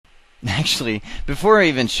Actually, before I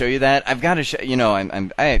even show you that, I've got to show.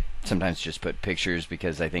 I sometimes just put pictures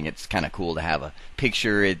because I think it's kind of cool to have a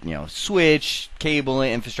picture. Switch, cable,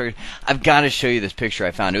 infrastructure. I've got to show you this picture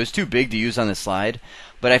I found. It was too big to use on the slide,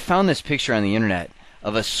 but I found this picture on the internet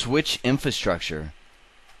of a switch infrastructure.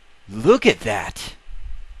 Look at that!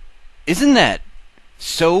 Isn't that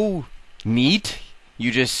so neat?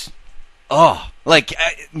 You just like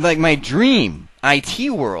my dream IT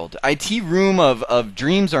world, IT room of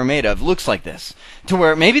dreams are made of looks like this. To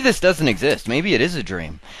where maybe this doesn't exist, maybe it is a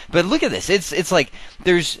dream. But look at this. It's like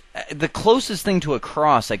there's the closest thing to a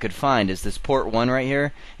cross I could find is this port 1 right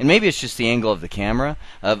here, and maybe it's just the angle of the camera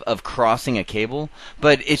of crossing a cable,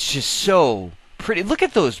 but it's just so pretty. Look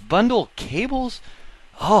at those bundle cables.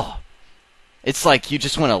 Oh, it's like you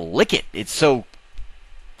just want to lick it. It's so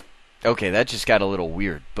okay, that just got a little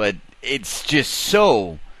weird, but it's just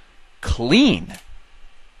so clean.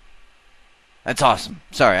 That's awesome.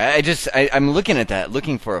 Sorry, I'm looking at that,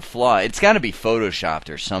 looking for a flaw. It's got to be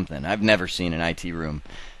photoshopped or something. I've never seen an IT room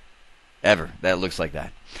ever that looks like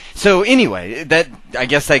that. So anyway, I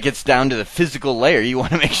guess that gets down to the physical layer. You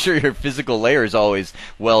want to make sure your physical layer is always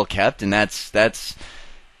well kept, and that's.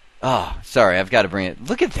 Oh, sorry, I've got to bring it.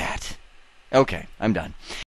 Look at that. Okay, I'm done.